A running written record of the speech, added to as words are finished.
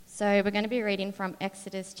So we're going to be reading from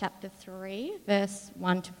Exodus chapter 3, verse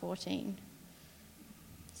 1 to 14.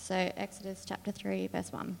 So Exodus chapter 3,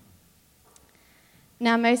 verse 1.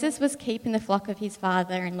 Now Moses was keeping the flock of his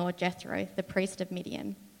father-in-law Jethro, the priest of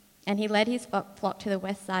Midian, and he led his flock to the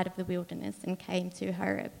west side of the wilderness and came to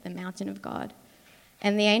Horeb, the mountain of God.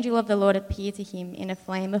 And the angel of the Lord appeared to him in a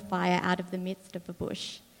flame of fire out of the midst of a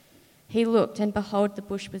bush. He looked, and behold, the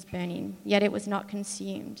bush was burning, yet it was not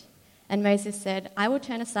consumed. And Moses said, I will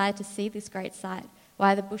turn aside to see this great sight,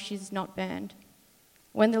 why the bush is not burned.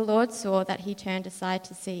 When the Lord saw that he turned aside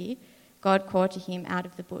to see, God called to him out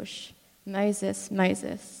of the bush, Moses,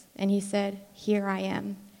 Moses. And he said, Here I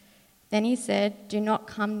am. Then he said, Do not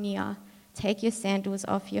come near. Take your sandals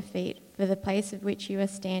off your feet, for the place of which you are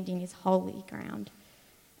standing is holy ground.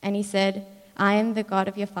 And he said, I am the God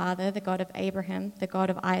of your father, the God of Abraham, the God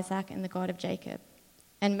of Isaac, and the God of Jacob.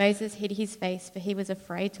 And Moses hid his face, for he was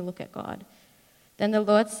afraid to look at God. Then the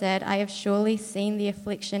Lord said, I have surely seen the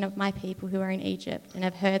affliction of my people who are in Egypt, and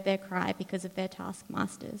have heard their cry because of their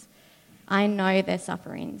taskmasters. I know their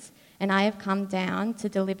sufferings, and I have come down to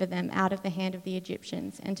deliver them out of the hand of the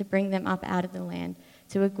Egyptians, and to bring them up out of the land,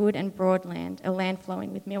 to a good and broad land, a land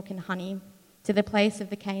flowing with milk and honey, to the place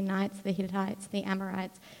of the Canaanites, the Hittites, the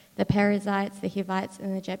Amorites, the Perizzites, the Hivites,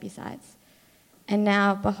 and the Jebusites. And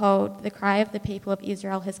now, behold, the cry of the people of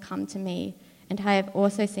Israel has come to me, and I have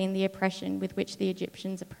also seen the oppression with which the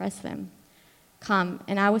Egyptians oppress them. Come,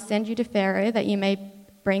 and I will send you to Pharaoh, that you may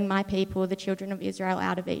bring my people, the children of Israel,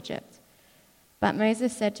 out of Egypt. But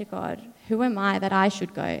Moses said to God, Who am I that I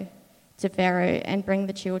should go to Pharaoh and bring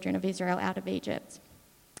the children of Israel out of Egypt?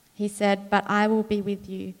 He said, But I will be with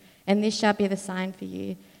you, and this shall be the sign for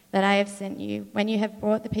you, that I have sent you. When you have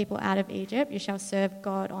brought the people out of Egypt, you shall serve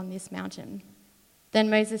God on this mountain. Then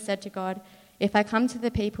Moses said to God, If I come to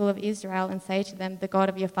the people of Israel and say to them, The God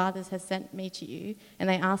of your fathers has sent me to you, and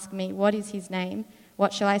they ask me, What is his name?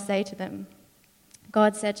 What shall I say to them?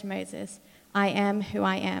 God said to Moses, I am who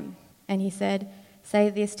I am. And he said, Say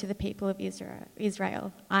this to the people of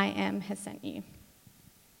Israel, I am has sent you.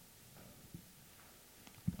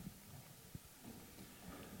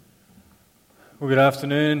 Well, good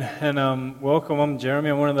afternoon and welcome. I'm Jeremy,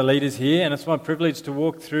 I'm one of the leaders here, and it's my privilege to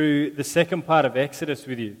walk through the second part of Exodus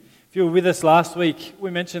with you. If you were with us last week, we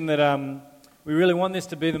mentioned that we really want this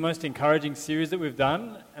to be the most encouraging series that we've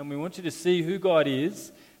done, and we want you to see who God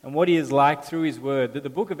is and what he is like through his word. That the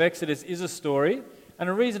book of Exodus is a story, and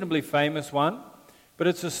a reasonably famous one, but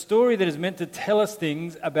it's a story that is meant to tell us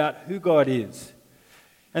things about who God is.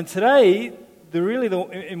 And today,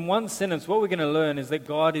 in one sentence, what we're going to learn is that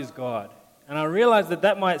God is God. And I realize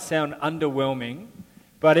that might sound underwhelming,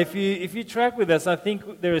 but if you track with us, I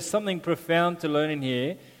think there is something profound to learn in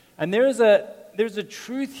here. And there's a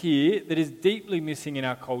truth here that is deeply missing in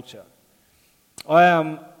our culture.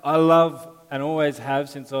 I love, and always have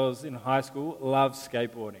since I was in high school, love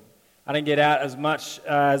skateboarding. I don't get out as much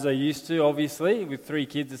as I used to, obviously. With 3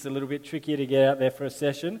 kids, it's a little bit trickier to get out there for a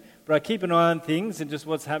session. But I keep an eye on things and just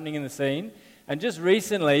what's happening in the scene. And just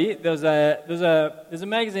recently, there's a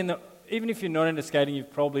magazine that, even if you're not into skating,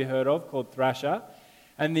 you've probably heard of, called Thrasher.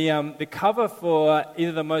 And the cover for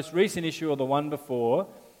either the most recent issue or the one before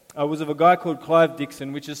was of a guy called Clive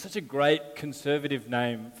Dixon, which is such a great conservative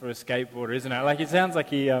name for a skateboarder, isn't it? Like, it sounds like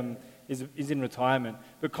he is in retirement.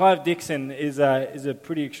 But Clive Dixon is a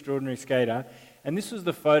pretty extraordinary skater. And this was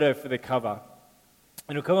the photo for the cover.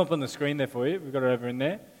 And it'll come up on the screen there for you. We've got it over in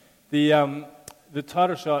there. The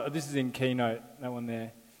title shot, this is in Keynote, that one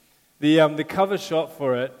there. The cover shot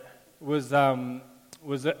for it was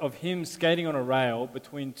of him skating on a rail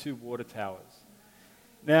between 2 water towers.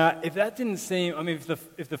 Now, if that didn't seem, if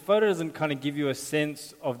the photo doesn't kind of give you a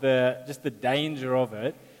sense of just the danger of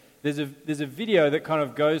it, there's a video that kind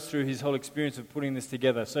of goes through his whole experience of putting this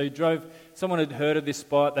together. So someone had heard of this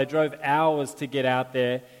spot, they drove hours to get out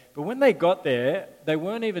there, but when they got there, they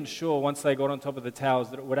weren't even sure once they got on top of the towers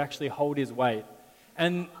that it would actually hold his weight.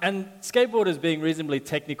 And skateboarders, being reasonably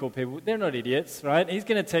technical people, they're not idiots, right? He's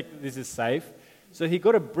going to check that this is safe. So he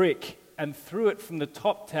got a brick and threw it from the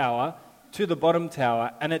top tower to the bottom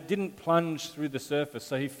tower, and it didn't plunge through the surface.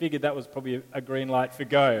 So he figured that was probably a green light for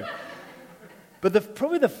go. But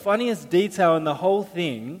probably the funniest detail in the whole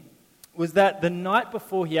thing was that the night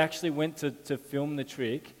before he actually went to film the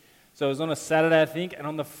trick, so it was on a Saturday, I think, and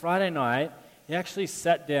on the Friday night, he actually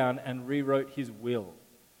sat down and rewrote his will.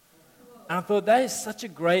 And I thought that is such a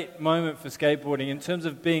great moment for skateboarding in terms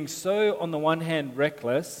of being so, on the one hand,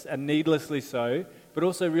 reckless and needlessly so, but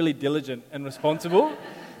also really diligent and responsible.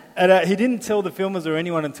 And he didn't tell the filmers or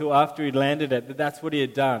anyone until after he'd landed it that that's what he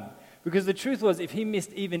had done. Because the truth was, if he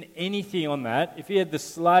missed even anything on that, if he had the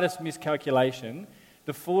slightest miscalculation,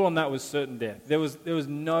 The fall on that was certain death. There was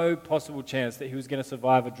no possible chance that he was going to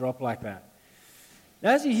survive a drop like that.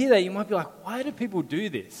 Now, as you hear that, you might be like, why do people do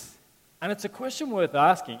this? And it's a question worth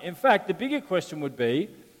asking. In fact, the bigger question would be,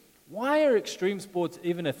 why are extreme sports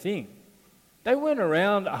even a thing? They weren't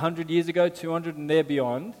around 100 years ago, 200 and there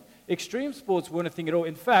beyond. Extreme sports weren't a thing at all.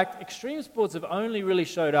 In fact, extreme sports have only really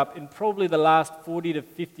showed up in probably the last 40 to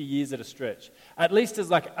 50 years at a stretch, at least as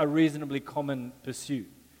like a reasonably common pursuit.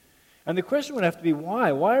 And the question would have to be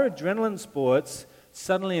why? Why are adrenaline sports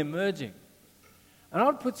suddenly emerging? And I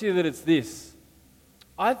would put to you that it's this.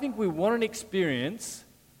 I think we want an experience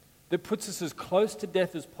that puts us as close to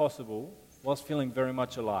death as possible whilst feeling very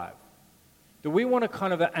much alive. That we want a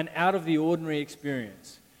kind of an out-of-the-ordinary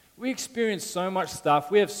experience. We experience so much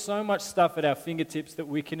stuff, we have so much stuff at our fingertips that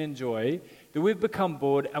we can enjoy, that we've become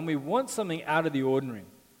bored and we want something out of the ordinary.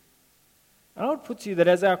 And I would put to you that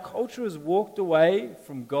as our culture has walked away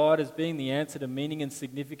from God as being the answer to meaning and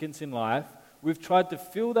significance in life, we've tried to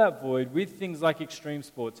fill that void with things like extreme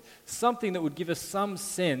sports, something that would give us some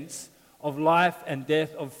sense of life and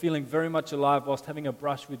death, of feeling very much alive whilst having a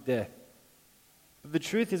brush with death. But the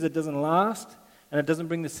truth is it doesn't last and it doesn't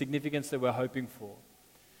bring the significance that we're hoping for.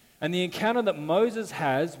 And the encounter that Moses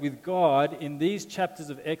has with God in these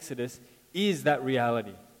chapters of Exodus is that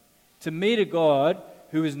reality. To meet a God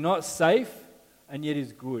who is not safe and yet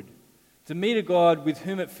is good. To meet a God with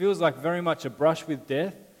whom it feels like very much a brush with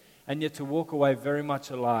death and yet to walk away very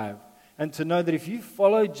much alive. And to know that if you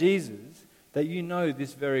follow Jesus, that you know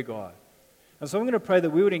this very God. And so I'm going to pray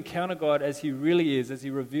that we would encounter God as he really is, as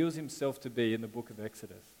he reveals himself to be in the book of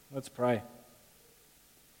Exodus. Let's pray.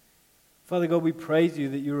 Father God, we praise you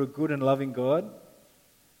that you're a good and loving God,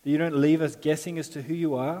 that you don't leave us guessing as to who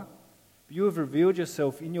you are, but you have revealed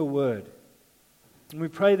yourself in your word. And we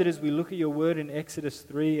pray that as we look at your word in Exodus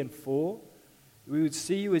 3 and 4, we would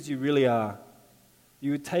see you as you really are.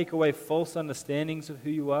 You would take away false understandings of who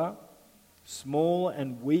you are, small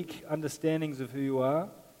and weak understandings of who you are,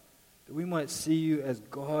 that we might see you as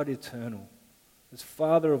God eternal, as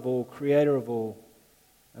Father of all, Creator of all,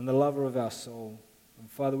 and the lover of our soul. And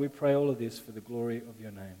Father, we pray all of this for the glory of your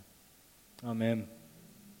name. Amen.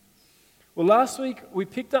 Well, last week we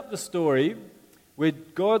picked up the story where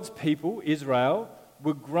God's people, Israel,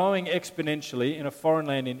 were growing exponentially in a foreign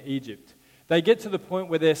land in Egypt. They get to the point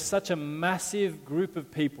where there's such a massive group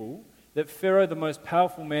of people that Pharaoh, the most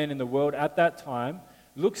powerful man in the world at that time,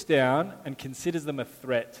 looks down and considers them a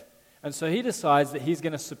threat. And so he decides that he's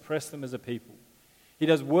going to suppress them as a people. He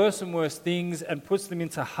does worse and worse things and puts them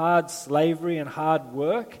into hard slavery and hard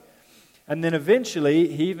work. And then eventually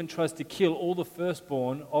he even tries to kill all the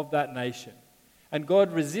firstborn of that nation. And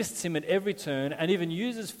God resists him at every turn and even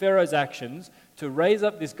uses Pharaoh's actions to raise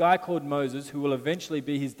up this guy called Moses who will eventually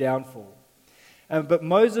be his downfall. But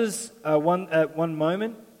Moses, at one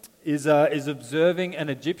moment, is observing an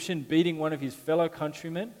Egyptian beating one of his fellow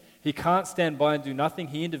countrymen. He can't stand by and do nothing.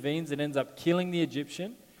 He intervenes and ends up killing the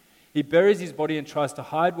Egyptian. He buries his body and tries to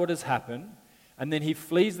hide what has happened. And then he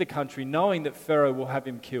flees the country knowing that Pharaoh will have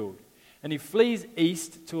him killed. And he flees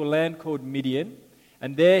east to a land called Midian.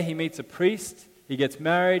 And there he meets a priest. He gets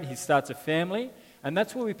married. He starts a family. And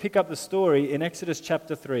that's where we pick up the story in Exodus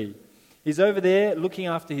chapter 3. He's over there looking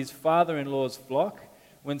after his father-in-law's flock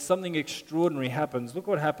when something extraordinary happens. Look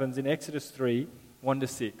what happens in Exodus 3,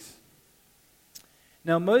 1-6.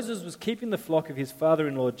 Now Moses was keeping the flock of his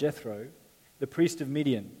father-in-law Jethro, the priest of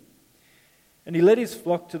Midian. And he led his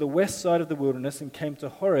flock to the west side of the wilderness and came to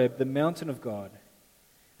Horeb, the mountain of God.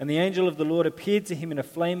 And the angel of the Lord appeared to him in a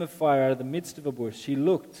flame of fire out of the midst of a bush. He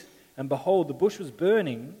looked, and behold, the bush was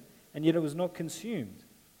burning, and yet it was not consumed.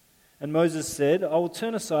 And Moses said, I will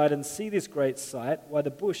turn aside and see this great sight, why the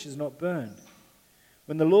bush is not burned.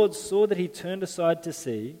 When the Lord saw that he turned aside to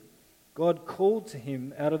see, God called to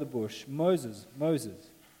him out of the bush, Moses, Moses.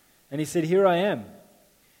 And he said, Here I am.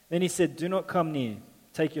 Then he said, Do not come near.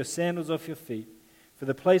 Take your sandals off your feet, for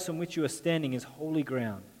the place on which you are standing is holy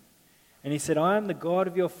ground. And he said, I am the God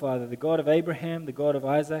of your father, the God of Abraham, the God of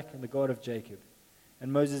Isaac, and the God of Jacob.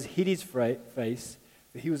 And Moses hid his face,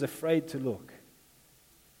 for he was afraid to look.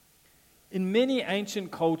 In many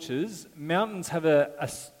ancient cultures, mountains have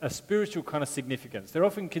a spiritual kind of significance. They're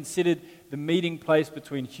often considered the meeting place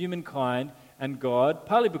between humankind and God,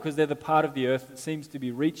 partly because they're the part of the earth that seems to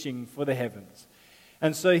be reaching for the heavens.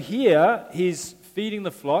 And so here, he's feeding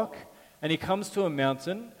the flock, and he comes to a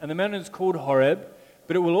mountain, and the mountain is called Horeb,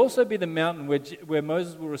 but it will also be the mountain where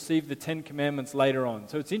Moses will receive the Ten Commandments later on.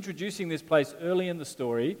 So it's introducing this place early in the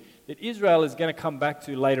story that Israel is going to come back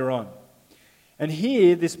to later on. And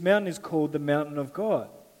here, this mountain is called the Mountain of God.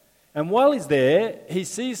 And while he's there, he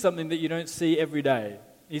sees something that you don't see every day.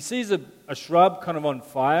 He sees a shrub kind of on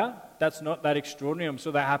fire. That's not that extraordinary. I'm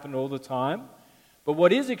sure that happened all the time. But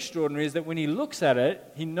what is extraordinary is that when he looks at it,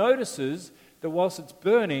 he notices that whilst it's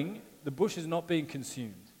burning, the bush is not being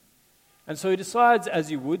consumed. And so he decides, as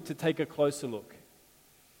he would, to take a closer look.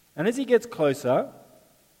 And as he gets closer,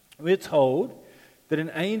 we're told that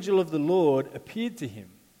an angel of the Lord appeared to him.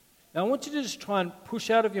 Now I want you to just try and push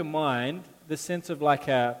out of your mind the sense of like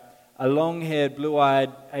a long-haired,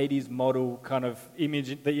 blue-eyed 80s model kind of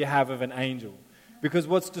image that you have of an angel. Because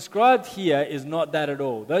what's described here is not that at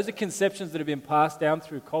all. Those are conceptions that have been passed down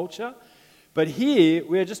through culture. But here,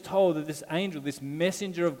 we are just told that this angel, this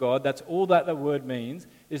messenger of God, that's all that the word means,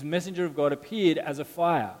 this messenger of God appeared as a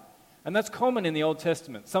fire. And that's common in the Old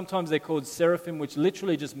Testament. Sometimes they're called seraphim, which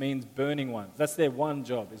literally just means burning ones. That's their one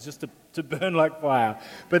job, it's just to burn like fire.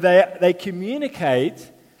 But they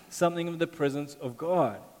communicate something of the presence of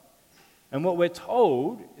God. And what we're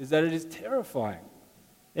told is that it is terrifying.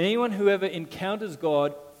 Anyone who ever encounters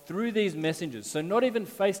God through these messengers, so not even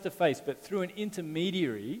face to face, but through an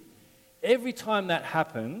intermediary, every time that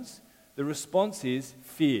happens, the response is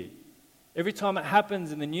fear. Every time it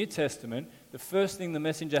happens in the New Testament, the first thing the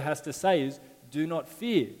messenger has to say is, do not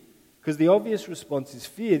fear. Because the obvious response is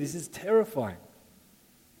fear. This is terrifying.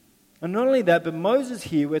 And not only that, but Moses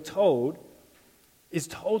here, we're told, is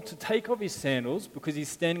told to take off his sandals because he's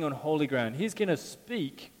standing on holy ground. He's going to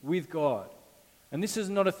speak with God. And this is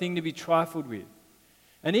not a thing to be trifled with.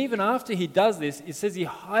 And even after he does this, it says he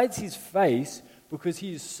hides his face because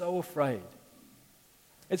he is so afraid.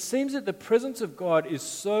 It seems that the presence of God is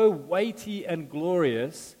so weighty and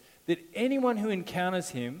glorious that anyone who encounters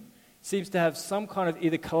him seems to have some kind of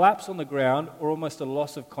either collapse on the ground or almost a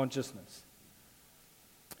loss of consciousness.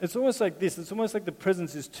 It's almost like this. It's almost like the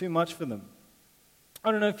presence is too much for them.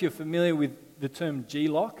 I don't know if you're familiar with the term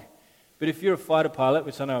G-lock, but if you're a fighter pilot,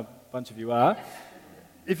 which I know a bunch of you are,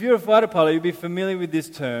 if you're a fighter pilot, you'll be familiar with this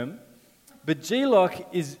term. But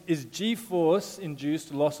G-lock is G-force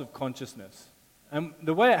induced loss of consciousness. And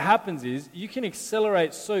the way it happens is you can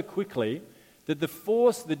accelerate so quickly that the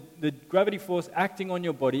force, the gravity force acting on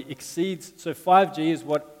your body exceeds, so 5G is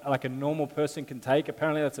what like a normal person can take.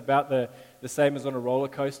 Apparently that's about the same as on a roller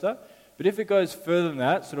coaster. But if it goes further than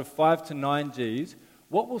that, sort of 5 to 9 Gs,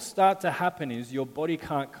 what will start to happen is your body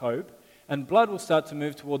can't cope and blood will start to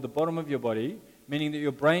move toward the bottom of your body, meaning that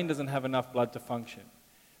your brain doesn't have enough blood to function.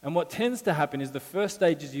 And what tends to happen is the first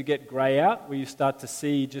stage is you get grey out, where you start to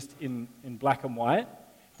see just in black and white.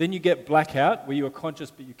 Then you get blackout, where you are conscious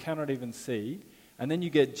but you cannot even see. And then you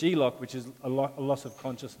get G-lock, which is a loss of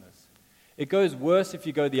consciousness. It goes worse if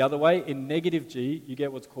you go the other way. In negative G, you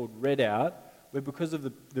get what's called red out, where because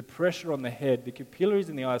of the pressure on the head, the capillaries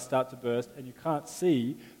in the eyes start to burst and you can't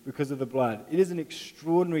see because of the blood. It is an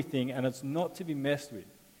extraordinary thing and it's not to be messed with.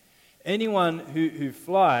 Anyone who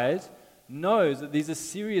flies knows that these are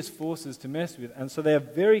serious forces to mess with, and so they are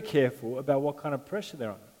very careful about what kind of pressure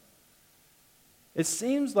they're under. It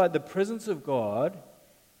seems like the presence of God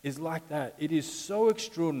is like that. It is so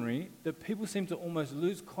extraordinary that people seem to almost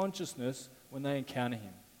lose consciousness when they encounter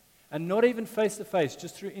him. And not even face to face,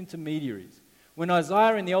 just through intermediaries. When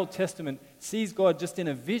Isaiah in the Old Testament sees God just in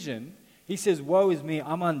a vision, he says, "Woe is me,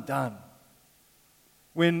 I'm undone."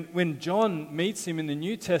 When John meets him in the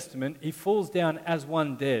New Testament, he falls down as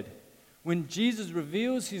one dead. When Jesus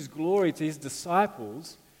reveals his glory to his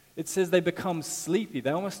disciples, it says they become sleepy.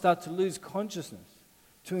 They almost start to lose consciousness.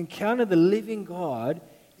 To encounter the living God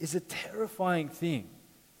is a terrifying thing.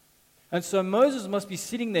 And so Moses must be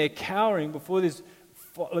sitting there cowering before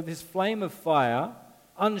this flame of fire,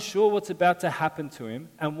 unsure what's about to happen to him,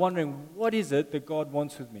 and wondering, what is it that God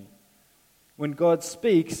wants with me? When God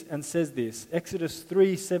speaks and says this, Exodus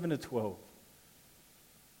 3, 7 to 12.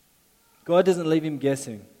 God doesn't leave him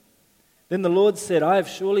guessing. Then the Lord said, "I have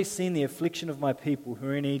surely seen the affliction of my people who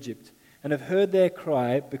are in Egypt, and have heard their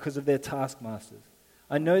cry because of their taskmasters.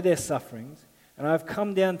 I know their sufferings, and I have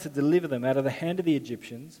come down to deliver them out of the hand of the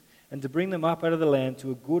Egyptians, and to bring them up out of the land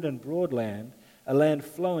to a good and broad land, a land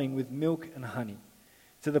flowing with milk and honey,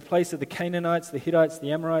 to the place of the Canaanites, the Hittites,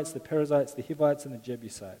 the Amorites, the Perizzites, the Hivites, and the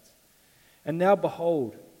Jebusites. And now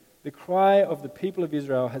behold, the cry of the people of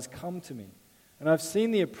Israel has come to me, and I have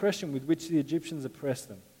seen the oppression with which the Egyptians oppress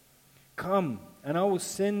them. Come, and I will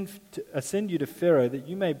send you to Pharaoh, that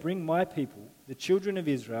you may bring my people, the children of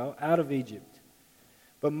Israel, out of Egypt."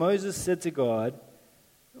 But Moses said to God,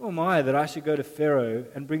 "Who am I that I should go to Pharaoh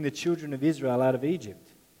and bring the children of Israel out of Egypt?"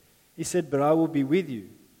 He said, "But I will be with you,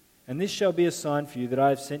 and this shall be a sign for you that I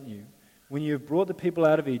have sent you. When you have brought the people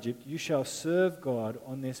out of Egypt, you shall serve God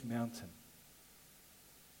on this mountain."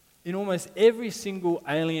 In almost every single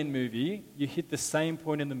alien movie, you hit the same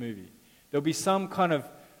point in the movie. There'll be some kind of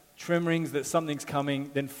tremorings that something's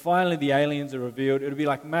coming. Then finally the aliens are revealed. It'll be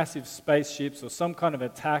like massive spaceships or some kind of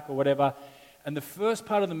attack or whatever. And the first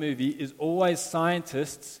part of the movie is always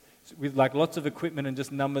scientists with like lots of equipment and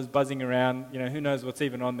just numbers buzzing around. You know, who knows what's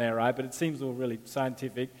even on there, right? But it seems all really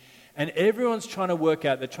scientific. And everyone's trying to work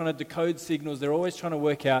out, they're trying to decode signals. They're always trying to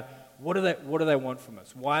work out, what do they want from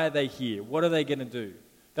us? Why are they here? What are they going to do?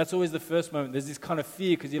 That's always the first moment. There's this kind of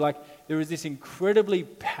fear because you're like, there is this incredibly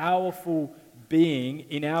powerful being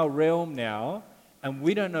in our realm now, and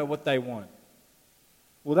we don't know what they want.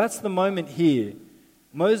 Well, that's the moment here.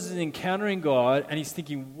 Moses is encountering God, and he's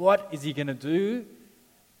thinking, what is he going to do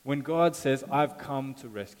when God says, I've come to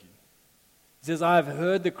rescue? He says, I have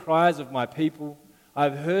heard the cries of my people.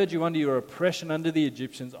 I've heard you under your oppression under the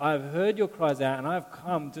Egyptians. I've heard your cries out, and I've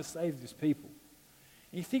come to save this people.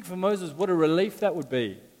 And you think for Moses, what a relief that would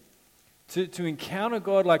be to encounter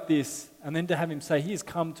God like this, and then to have him say, he has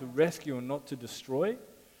come to rescue and not to destroy.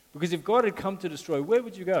 Because if God had come to destroy, where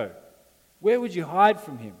would you go? Where would you hide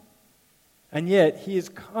from him? And yet, he has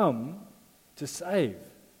come to save.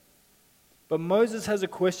 But Moses has a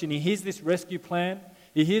question. He hears this rescue plan.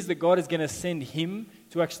 He hears that God is going to send him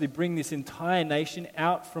to actually bring this entire nation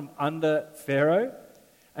out from under Pharaoh.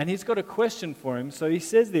 And he's got a question for him. So he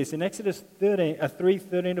says this in Exodus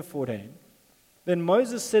 3:13-14. Then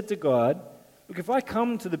Moses said to God, look, if I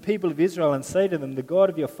come to the people of Israel and say to them, the God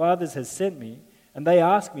of your fathers has sent me, and they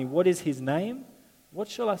ask me, what is his name? What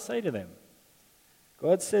shall I say to them?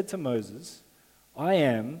 God said to Moses, I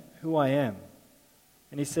am who I am.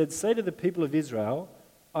 And he said, say to the people of Israel,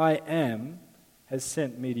 I am has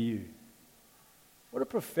sent me to you. What a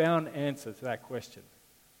profound answer to that question.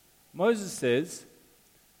 Moses says,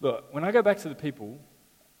 look, when I go back to the people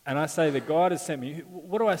and I say that God has sent me,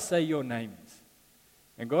 what do I say your name is?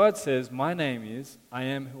 And God says, my name is, I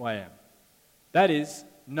am who I am. That is,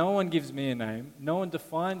 no one gives me a name. No one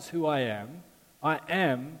defines who I am. I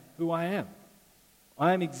am who I am.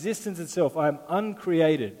 I am existence itself. I am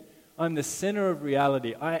uncreated. I'm the center of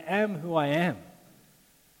reality. I am who I am.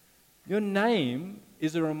 Your name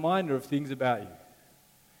is a reminder of things about you.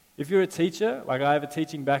 If you're a teacher, like I have a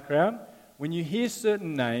teaching background, when you hear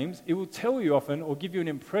certain names, it will tell you often or give you an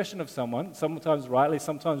impression of someone, sometimes rightly,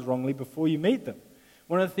 sometimes wrongly, before you meet them.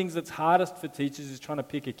 One of the things that's hardest for teachers is trying to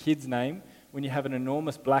pick a kid's name when you have an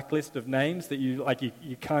enormous blacklist of names that you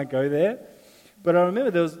can't go there. But I remember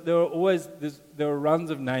there were runs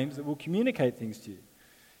of names that will communicate things to you.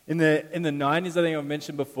 In the 90s, I think I've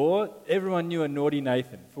mentioned before, everyone knew a Naughty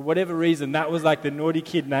Nathan. For whatever reason, that was like the naughty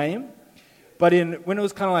kid name. But when it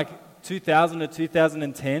was kind of like 2000 or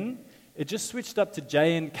 2010, it just switched up to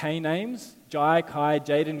J and K names. Jai, Kai,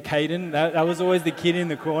 Jaden, Caden. That was always the kid in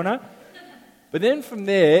the corner. But then from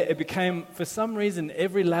there, it became, for some reason,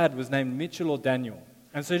 every lad was named Mitchell or Daniel.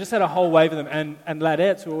 And so you just had a whole wave of them. And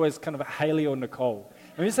ladettes were always kind of Haley or Nicole.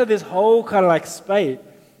 And we just had this whole kind of like spate.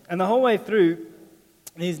 And the whole way through,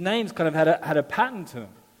 these names kind of had a pattern to them.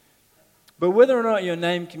 But whether or not your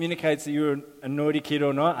name communicates that you're a naughty kid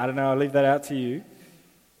or not, I don't know, I'll leave that out to you.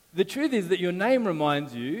 The truth is that your name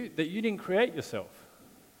reminds you that you didn't create yourself.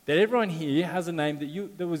 That everyone here has a name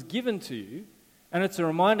that was given to you, and it's a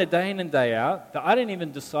reminder day in and day out that I didn't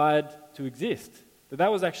even decide to exist.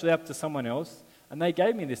 That was actually up to someone else, and they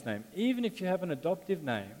gave me this name. Even if you have an adoptive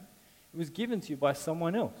name, it was given to you by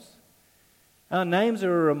someone else. Our names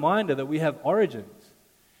are a reminder that we have origins.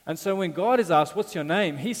 And so when God is asked, what's your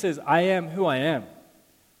name? He says, I am who I am.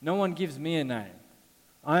 No one gives me a name.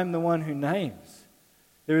 I am the one who names.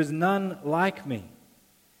 There is none like me.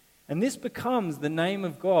 And this becomes the name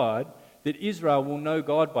of God that Israel will know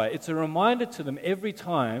God by. It's a reminder to them every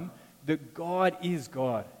time that God is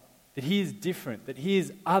God, that he is different, that he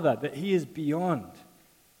is other, that he is beyond.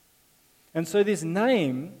 And so this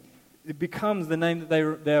name, it becomes the name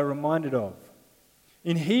that they are reminded of.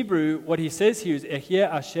 In Hebrew, what he says here is Ehyeh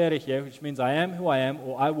Asher Ehyeh, which means I am who I am,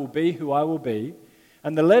 or I will be who I will be.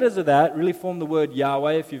 And the letters of that really form the word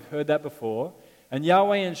Yahweh, if you've heard that before. And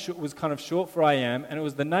Yahweh was kind of short for I am, and it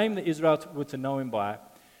was the name that Israel were to know him by.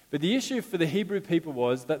 But the issue for the Hebrew people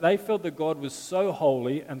was that they felt that God was so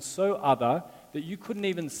holy and so other that you couldn't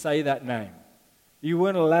even say that name. You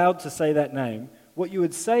weren't allowed to say that name. What you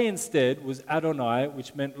would say instead was Adonai,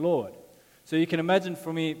 which meant Lord. So you can imagine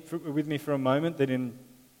with me for a moment that in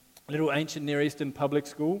little ancient Near Eastern public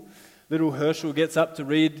school, little Herschel gets up to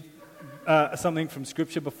read something from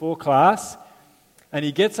Scripture before class, and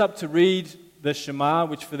he gets up to read the Shema,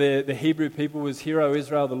 which for the Hebrew people was, Hear, O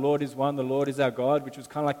Israel, the Lord is one, the Lord is our God, which was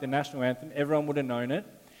kind of like the national anthem. Everyone would have known it.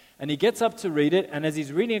 And he gets up to read it, and as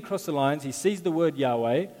he's reading across the lines, he sees the word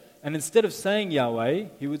Yahweh, and instead of saying Yahweh,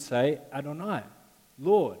 he would say Adonai,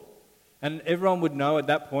 Lord. And everyone would know at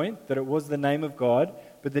that point that it was the name of God,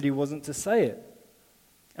 but that he wasn't to say it.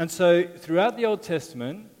 And so throughout the Old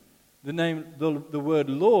Testament, the word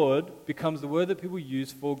Lord becomes the word that people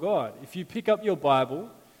use for God. If you pick up your Bible,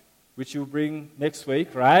 which you'll bring next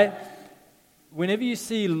week, right? Whenever you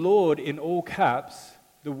see Lord in all caps,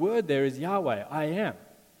 the word there is Yahweh, I am.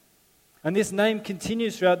 And this name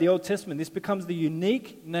continues throughout the Old Testament. This becomes the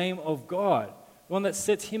unique name of God, the one that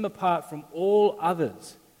sets him apart from all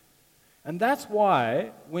others. And that's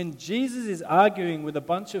why when Jesus is arguing with a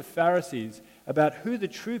bunch of Pharisees about who the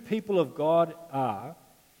true people of God are,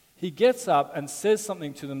 he gets up and says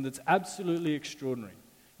something to them that's absolutely extraordinary.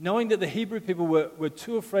 Knowing that the Hebrew people were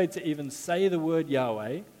too afraid to even say the word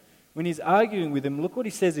Yahweh, when he's arguing with them, look what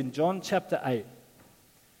he says in John chapter 8.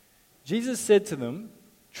 Jesus said to them,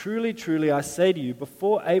 "Truly, truly, I say to you,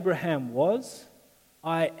 before Abraham was,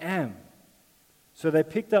 I am." So they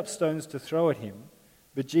picked up stones to throw at him,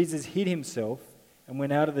 but Jesus hid himself and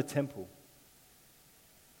went out of the temple.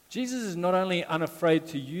 Jesus is not only unafraid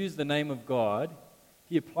to use the name of God,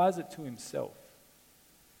 he applies it to himself.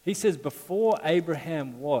 He says, before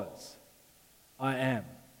Abraham was, I am.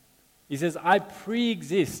 He says, I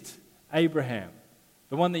pre-exist Abraham,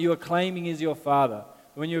 the one that you are claiming is your father,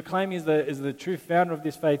 the one you are claiming is the true founder of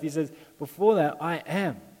this faith. He says, before that, I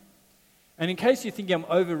am. And in case you think I'm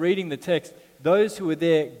over-reading the text, those who were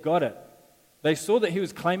there got it. They saw that he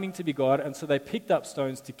was claiming to be God, and so they picked up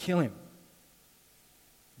stones to kill him.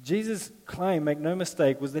 Jesus' claim, make no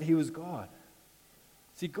mistake, was that he was God.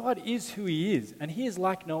 See, God is who he is, and he is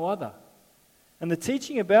like no other. And the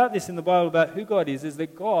teaching about this in the Bible, about who God is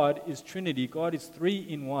that God is Trinity. God is three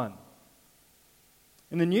in one.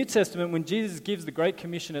 In the New Testament, when Jesus gives the Great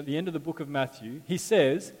Commission at the end of the book of Matthew, he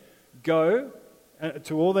says, go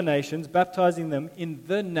to all the nations, baptizing them in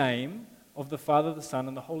the name of the Father, the Son,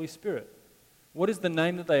 and the Holy Spirit. What is the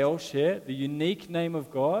name that they all share? The unique name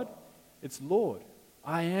of God? It's Lord.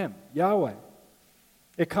 I am. Yahweh.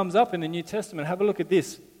 It comes up in the New Testament. Have a look at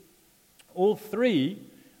this. All three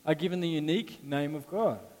are given the unique name of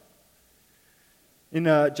God. In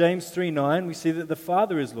James 3:9, we see that the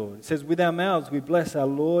Father is Lord. It says, with our mouths we bless our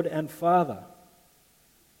Lord and Father.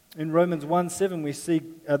 In Romans 1:7, we see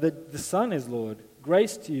that the Son is Lord.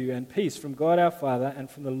 Grace to you and peace from God our Father and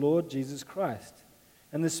from the Lord Jesus Christ.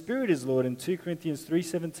 And the Spirit is Lord in 2 Corinthians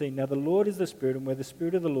 3:17. Now the Lord is the Spirit, and where the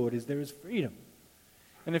Spirit of the Lord is, there is freedom.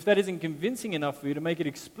 And if that isn't convincing enough for you to make it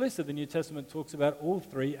explicit, the New Testament talks about all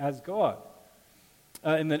three as God.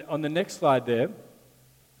 On the next slide there,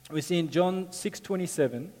 we see in John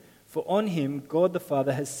 6:27, for on him God the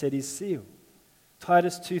Father has set his seal.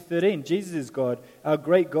 Titus 2:13, Jesus is God, our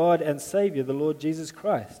great God and Savior, the Lord Jesus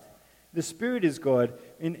Christ. The Spirit is God.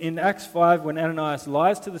 In Acts 5, when Ananias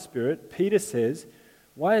lies to the Spirit, Peter says,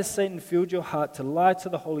 why has Satan filled your heart to lie to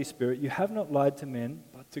the Holy Spirit? You have not lied to men,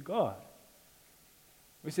 but to God.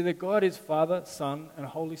 We see that God is Father, Son, and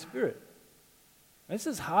Holy Spirit. This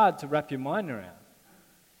is hard to wrap your mind around.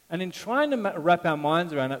 And in trying to wrap our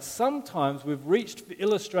minds around it, sometimes we've reached for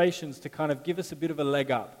illustrations to kind of give us a bit of a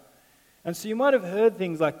leg up. And so you might have heard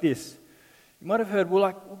things like this. You might have heard,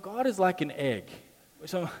 well, God is like an egg.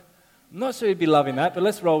 Which I'm not sure you'd be loving that, but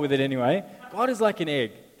let's roll with it anyway. God is like an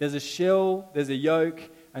egg. There's a shell, there's a yolk,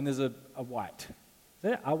 and there's a white. Is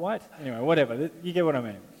there a white? Anyway, whatever. You get what I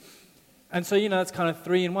mean. And so, it's kind of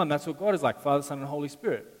three in one. That's what God is like, Father, Son, and Holy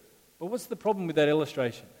Spirit. But what's the problem with that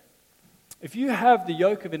illustration? If you have the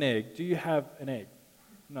yolk of an egg, do you have an egg?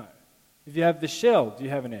 No. If you have the shell, do you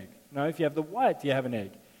have an egg? No. If you have the white, do you have an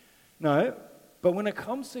egg? No. But when it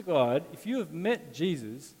comes to God, if you have met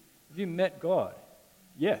Jesus, have you met God?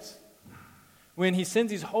 Yes. When he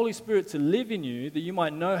sends his Holy Spirit to live in you, that you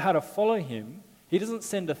might know how to follow him, he doesn't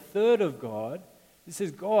send a third of God. He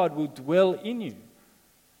says God will dwell in you.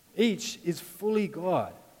 Each is fully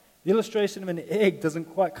God. The illustration of an egg doesn't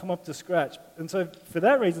quite come up to scratch. And so for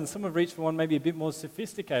that reason, some have reached for one maybe a bit more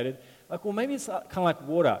sophisticated. Like, well, maybe it's kind of like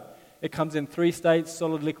water. It comes in three states,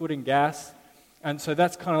 solid, liquid, and gas. And so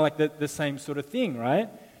that's kind of like the same sort of thing, right?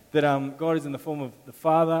 That God is in the form of the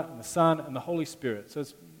Father, and the Son, and the Holy Spirit. So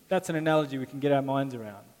that's an analogy we can get our minds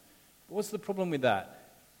around. But what's the problem with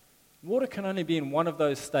that? Water can only be in one of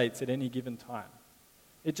those states at any given time.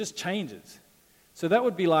 It just changes. So that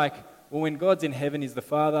would be like, well, when God's in heaven, he's the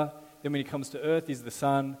Father. Then when he comes to earth, he's the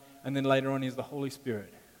Son. And then later on, he's the Holy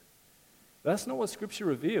Spirit. But that's not what Scripture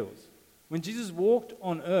reveals. When Jesus walked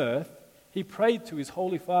on earth, he prayed to his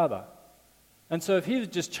Holy Father. And so if he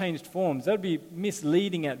had just changed forms, that would be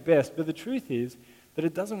misleading at best. But the truth is that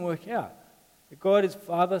it doesn't work out. That God is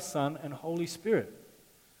Father, Son, and Holy Spirit.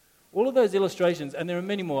 All of those illustrations, and there are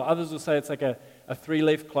many more. Others will say it's like a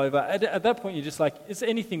three-leaf clover. At that point, you're just like, it's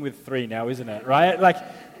anything with three now, isn't it? Right? Like,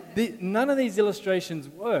 none of these illustrations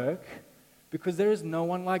work because there is no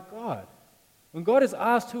one like God. When God is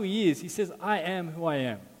asked who he is, he says, I am who I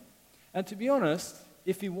am. And to be honest,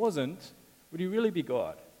 if he wasn't, would he really be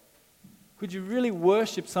God? Could you really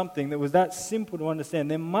worship something that was that simple to understand?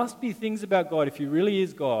 There must be things about God, if he really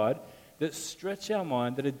is God, that stretch our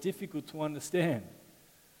mind, that are difficult to understand.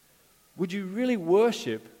 Would you really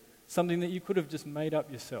worship something that you could have just made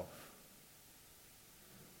up yourself?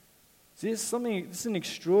 See, this is an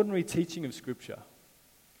extraordinary teaching of Scripture.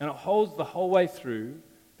 And it holds the whole way through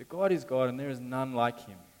that God is God and there is none like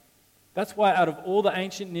him. That's why out of all the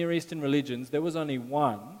ancient Near Eastern religions, there was only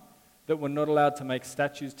one that were not allowed to make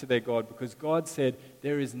statues to their God, because God said,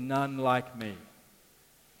 there is none like me.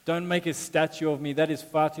 Don't make a statue of me. That is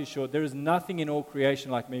far too short. There is nothing in all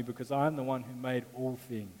creation like me, because I am the one who made all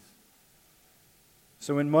things.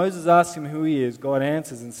 So when Moses asks him who he is, God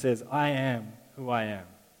answers and says, I am who I am.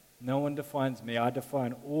 No one defines me. I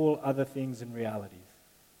define all other things and realities.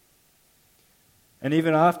 And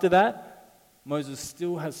even after that, Moses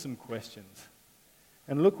still has some questions.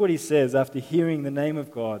 And look what he says after hearing the name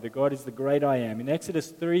of God, that God is the great I am. In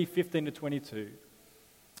Exodus 3:15-22,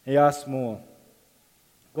 he asks more.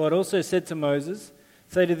 God also said to Moses,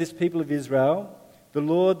 say to this people of Israel, the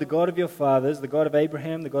Lord, the God of your fathers, the God of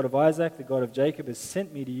Abraham, the God of Isaac, the God of Jacob, has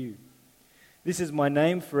sent me to you. This is my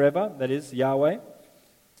name forever, that is, Yahweh,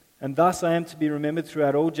 and thus I am to be remembered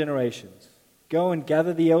throughout all generations. Go and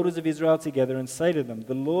gather the elders of Israel together and say to them,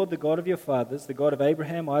 the Lord, the God of your fathers, the God of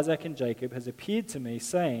Abraham, Isaac, and Jacob, has appeared to me,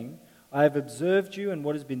 saying, I have observed you and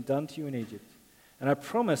what has been done to you in Egypt. And I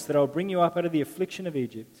promise that I will bring you up out of the affliction of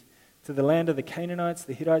Egypt to the land of the Canaanites,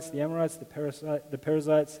 the Hittites, the Amorites, the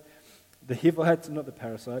Perizzites, the Hivites, not the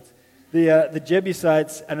parasites, the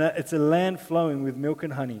Jebusites, and it's a land flowing with milk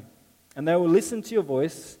and honey. And they will listen to your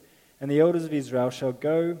voice, and the elders of Israel shall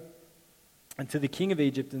go and to the king of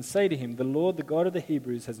Egypt and say to him, the Lord, the God of the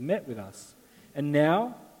Hebrews, has met with us. And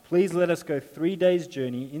now, please let us go 3 days'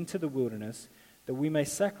 journey into the wilderness, that we may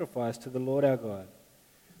sacrifice to the Lord our God.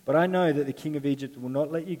 But I know that the king of Egypt will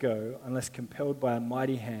not let you go unless compelled by a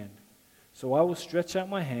mighty hand. So I will stretch out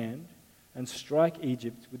my hand and strike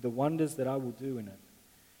Egypt with the wonders that I will do in it.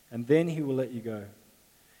 And then he will let you go.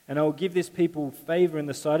 And I will give this people favor in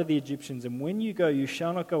the sight of the Egyptians. And when you go, you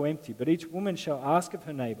shall not go empty, but each woman shall ask of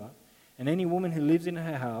her neighbor, and any woman who lives in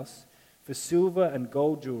her house, for silver and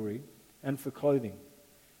gold jewelry and for clothing.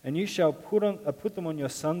 And you shall put them on your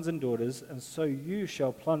sons and daughters, and so you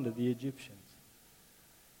shall plunder the Egyptians.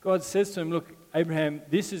 God says to him, look, Abraham,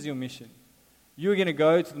 this is your mission. You're going to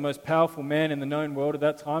go to the most powerful man in the known world at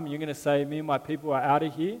that time, and you're going to say, me and my people are out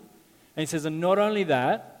of here. And he says, and not only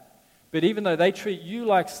that, but even though they treat you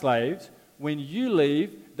like slaves, when you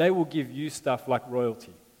leave, they will give you stuff like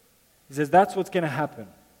royalty. He says, that's what's going to happen.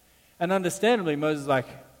 And understandably, Moses is like,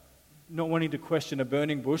 not wanting to question a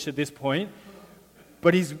burning bush at this point,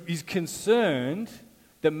 but he's concerned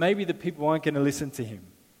that maybe the people aren't going to listen to him.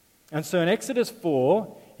 And so in Exodus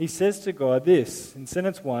 4, he says to God this, in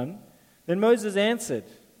sentence 1, then Moses answered,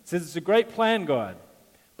 says, it's a great plan, God,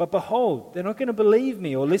 but behold, they're not going to believe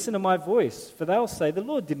me or listen to my voice, for they'll say, the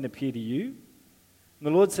Lord didn't appear to you. And the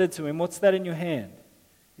Lord said to him, what's that in your hand?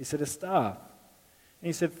 He said, a staff. And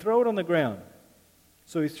he said, throw it on the ground.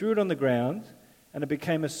 So he threw it on the ground, and it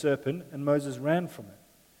became a serpent, and Moses ran from it.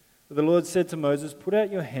 But the Lord said to Moses, put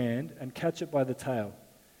out your hand and catch it by the tail.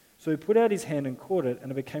 So he put out his hand and caught it,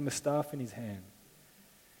 and it became a staff in his hand.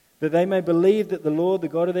 That they may believe that the Lord, the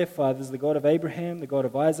God of their fathers, the God of Abraham, the God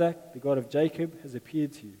of Isaac, the God of Jacob, has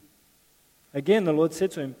appeared to you. Again, the Lord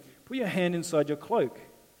said to him, put your hand inside your cloak.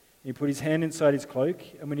 And he put his hand inside his cloak,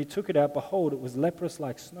 and when he took it out, behold, it was leprous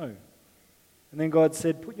like snow. And then God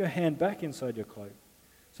said, put your hand back inside your cloak.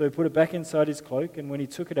 So he put it back inside his cloak, and when he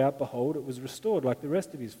took it out, behold, it was restored like the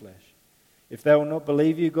rest of his flesh. If they will not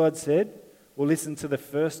believe you, God said, or listen to the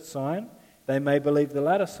first sign, they may believe the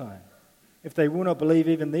latter sign. If they will not believe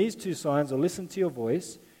even these 2 signs or listen to your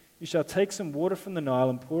voice, you shall take some water from the Nile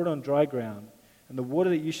and pour it on dry ground, and the water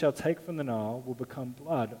that you shall take from the Nile will become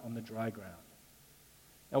blood on the dry ground.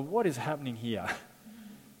 Now, what is happening here?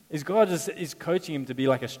 Is God is coaching him to be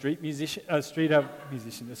like a street magician,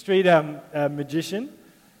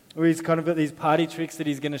 where he's kind of got these party tricks that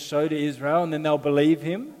he's going to show to Israel, and then they'll believe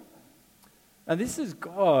him? And this is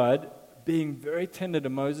God being very tender to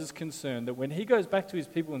Moses' concern that when he goes back to his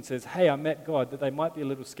people and says, hey, I met God, that they might be a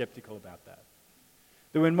little skeptical about that.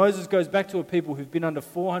 That when Moses goes back to a people who've been under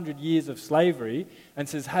 400 years of slavery and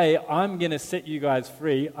says, hey, I'm going to set you guys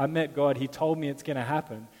free, I met God, he told me it's going to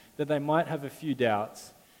happen, that they might have a few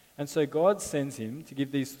doubts. And so God sends him to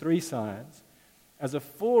give these 3 signs. as a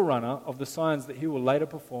forerunner of the signs that he will later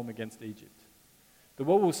perform against Egypt. That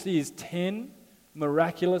what we'll see is 10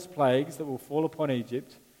 miraculous plagues that will fall upon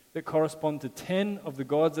Egypt that correspond to 10 of the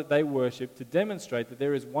gods that they worship to demonstrate that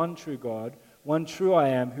there is one true God, one true I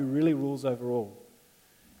am who really rules over all.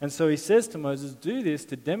 And so he says to Moses, do this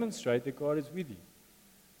to demonstrate that God is with you.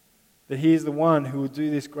 That he is the one who will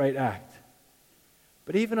do this great act.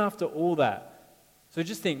 But even after all that, so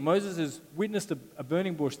just think, Moses has witnessed a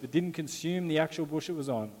burning bush that didn't consume the actual bush it was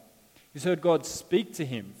on. He's heard God speak to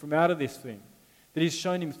him from out of this thing. That he's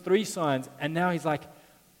shown him 3 signs, and now he's like,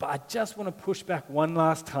 but I just want to push back one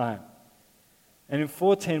last time. And in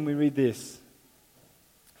 4:10 we read this.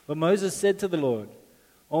 But Moses said to the Lord,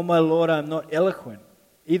 "O my Lord, I am not eloquent,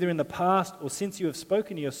 either in the past or since you have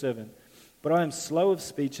spoken to your servant, but I am slow of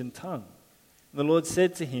speech and tongue." And the Lord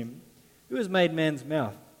said to him, "Who has made man's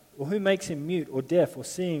mouth? Or who makes him mute or deaf or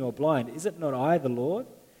seeing or blind? Is it not I, the Lord?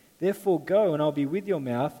 Therefore go, and I'll be with your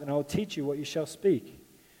mouth, and I will teach you what you shall speak."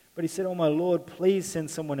 But he said, "Oh my Lord, please send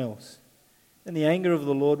someone else." Then the anger of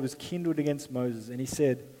the Lord was kindled against Moses, and he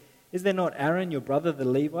said, "Is there not Aaron, your brother, the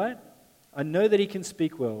Levite? I know that he can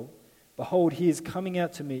speak well. Behold, he is coming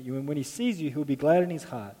out to meet you, and when he sees you, he will be glad in his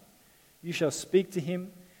heart. You shall speak to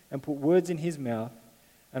him and put words in his mouth,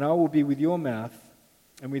 and I will be with your mouth,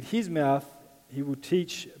 and with his mouth he will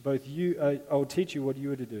teach both you. I will teach you what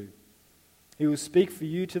you are to do. He will speak for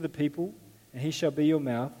you to the people, and he shall be your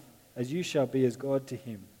mouth, as you shall be as God to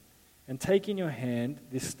him. And take in your hand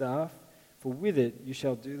this staff, for with it you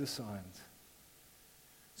shall do the signs."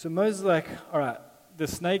 So Moses is like, all right, the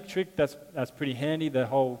snake trick, that's pretty handy. The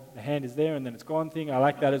hand is there and then it's gone thing. I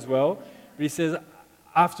like that as well. But he says,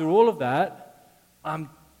 after all of that, I'm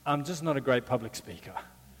just not a great public speaker.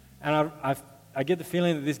 And I get the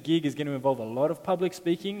feeling that this gig is going to involve a lot of public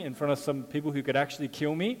speaking in front of some people who could actually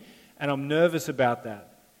kill me. And I'm nervous about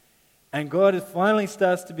that. And God finally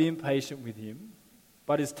starts to be impatient with him,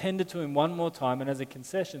 but is tender to him one more time, and as a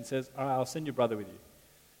concession says, "All right, I'll send your brother with you.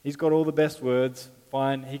 He's got all the best words,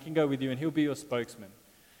 fine, he can go with you and he'll be your spokesman.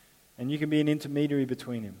 And you can be an intermediary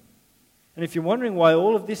between him." And if you're wondering why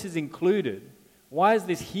all of this is included, why is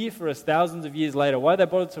this here for us thousands of years later, why they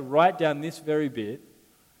bothered to write down this very bit,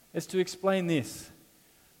 is to explain this.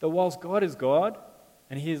 That whilst God is God,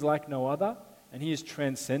 and he is like no other, and he is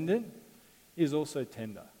transcendent, he is also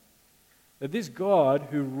tender. That this God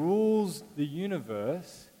who rules the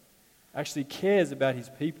universe actually cares about his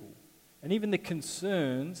people and even the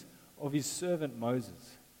concerns of his servant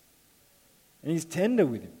Moses. And he's tender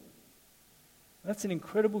with him. That's an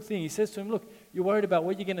incredible thing. He says to him, "Look, you're worried about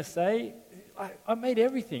what you're going to say? I made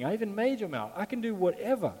everything. I even made your mouth. I can do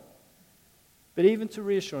whatever." But even to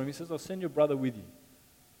reassure him, he says, "I'll send your brother with you."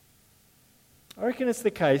 I reckon it's the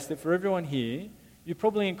case that for everyone here, you're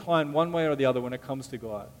probably inclined one way or the other when it comes to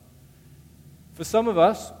God. For some of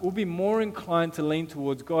us, we'll be more inclined to lean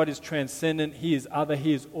towards God is transcendent, he is other,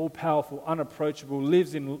 he is all-powerful, unapproachable,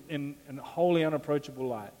 lives in a wholly unapproachable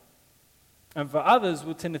light. And for others,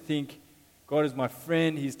 we'll tend to think, God is my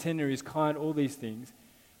friend, he's tender, he's kind, all these things.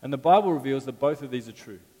 And the Bible reveals that both of these are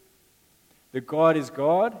true. That God is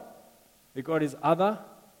God, that God is other,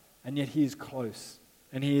 and yet he is close,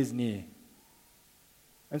 and he is near.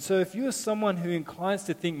 And so if you are someone who inclines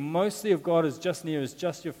to think mostly of God as just near, as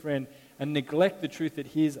just your friend, and neglect the truth that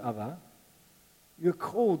he is other, you're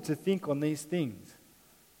called to think on these things.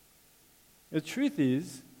 The truth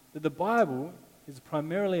is that the Bible is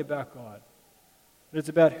primarily about God. That it's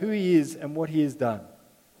about who he is and what he has done.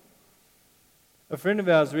 A friend of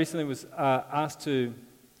ours recently was asked to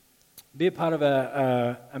be a part of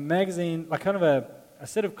a magazine, like kind of a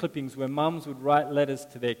set of clippings where mums would write letters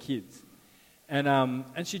to their kids.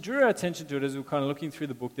 And she drew our attention to it as we were kind of looking through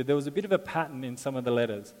the book, that there was a bit of a pattern in some of the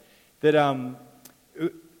letters. That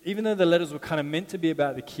even though the letters were kind of meant to be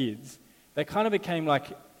about the kids, they kind of became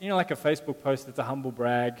like, like a Facebook post that's a humble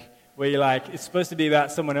brag, where you're like, it's supposed to be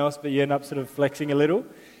about someone else, but you end up sort of flexing a little.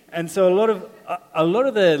 And so a lot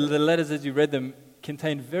of the letters as you read them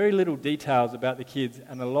contained very little details about the kids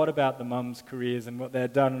and a lot about the mums' careers and what they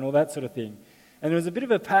had done and all that sort of thing. And there was a bit of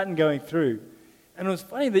a pattern going through. And it was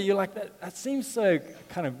funny that you're like, that seems so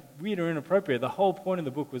kind of weird or inappropriate. The whole point of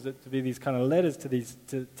the book was to be these kind of letters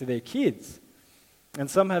to their kids. And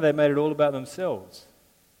somehow they made it all about themselves.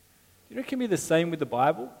 Do you know it can be the same with the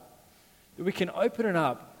Bible? That we can open it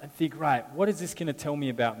up and think, right, what is this going to tell me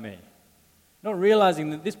about me? Not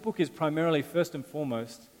realizing that this book is primarily, first and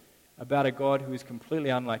foremost, about a God who is completely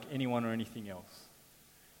unlike anyone or anything else.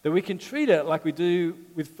 That we can treat it like we do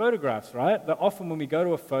with photographs, right? That often when we go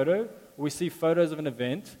to a photo, or we see photos of an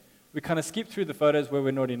event, we kind of skip through the photos where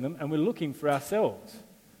we're not in them, and we're looking for ourselves.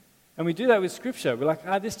 And we do that with Scripture. We're like,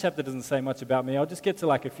 this chapter doesn't say much about me. I'll just get to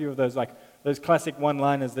like a few of those classic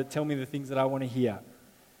one-liners that tell me the things that I want to hear.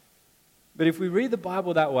 But if we read the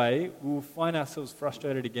Bible that way, we will find ourselves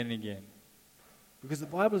frustrated again and again. Because the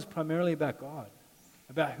Bible is primarily about God,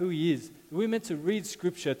 about who He is. We're meant to read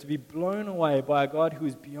Scripture to be blown away by a God who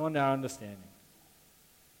is beyond our understanding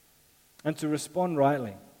and to respond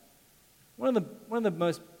rightly. One of the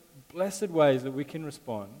most blessed ways that we can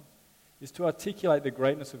respond is to articulate the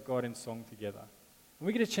greatness of God in song together. And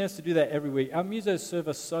we get a chance to do that every week. Our musos serve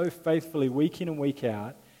us so faithfully week in and week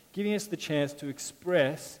out, giving us the chance to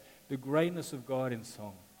express the greatness of God in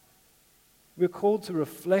song. We're called to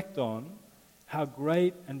reflect on how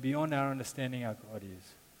great and beyond our understanding our God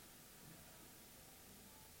is.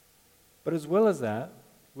 But as well as that,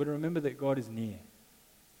 we're to remember that God is near.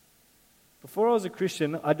 Before I was a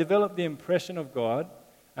Christian, I developed the impression of God.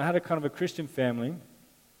 I had a kind of a Christian family,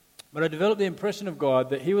 but I developed the impression of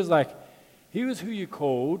God that He was who you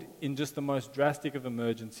called in just the most drastic of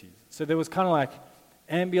emergencies. So there was kind of like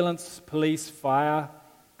ambulance, police, fire,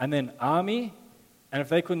 and then army, and if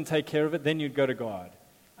they couldn't take care of it, then you'd go to God.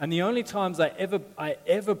 And the only times I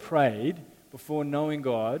ever prayed before knowing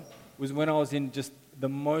God was when I was in just the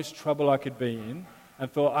most trouble I could be in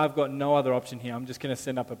and thought, I've got no other option here. I'm just going to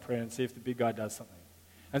send up a prayer and see if the big guy does something.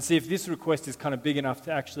 And see if this request is kind of big enough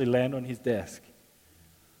to actually land on his desk.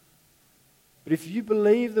 But if you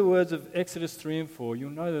believe the words of Exodus 3 and 4, you'll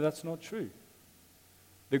know that that's not true.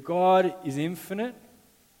 That God is infinite,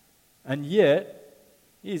 and yet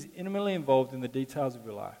He is intimately involved in the details of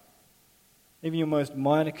your life. Even your most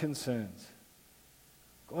minor concerns.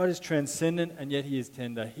 God is transcendent, and yet He is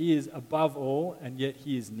tender. He is above all, and yet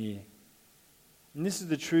He is near. And this is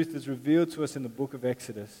the truth that's revealed to us in the book of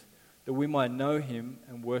Exodus, that we might know Him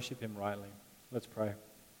and worship Him rightly. Let's pray.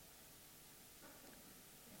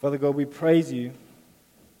 Father God, we praise You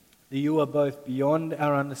that You are both beyond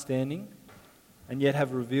our understanding and yet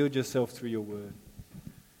have revealed Yourself through Your word.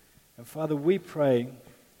 And Father, we pray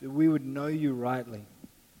that we would know You rightly,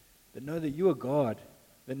 that know that You are God,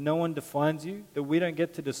 that no one defines You, that we don't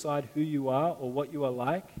get to decide who You are or what You are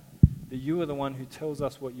like, that You are the one who tells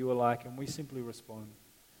us what You are like, and we simply respond.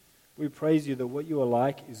 We praise You that what You are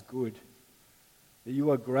like is good, that You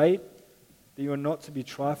are great, that You are not to be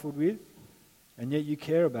trifled with, and yet You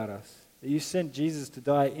care about us, that You sent Jesus to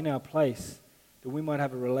die in our place, that we might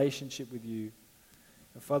have a relationship with You.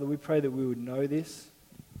 And Father, we pray that we would know this,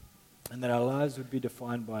 and that our lives would be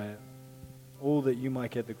defined by it, all that You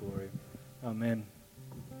might get the glory. Amen.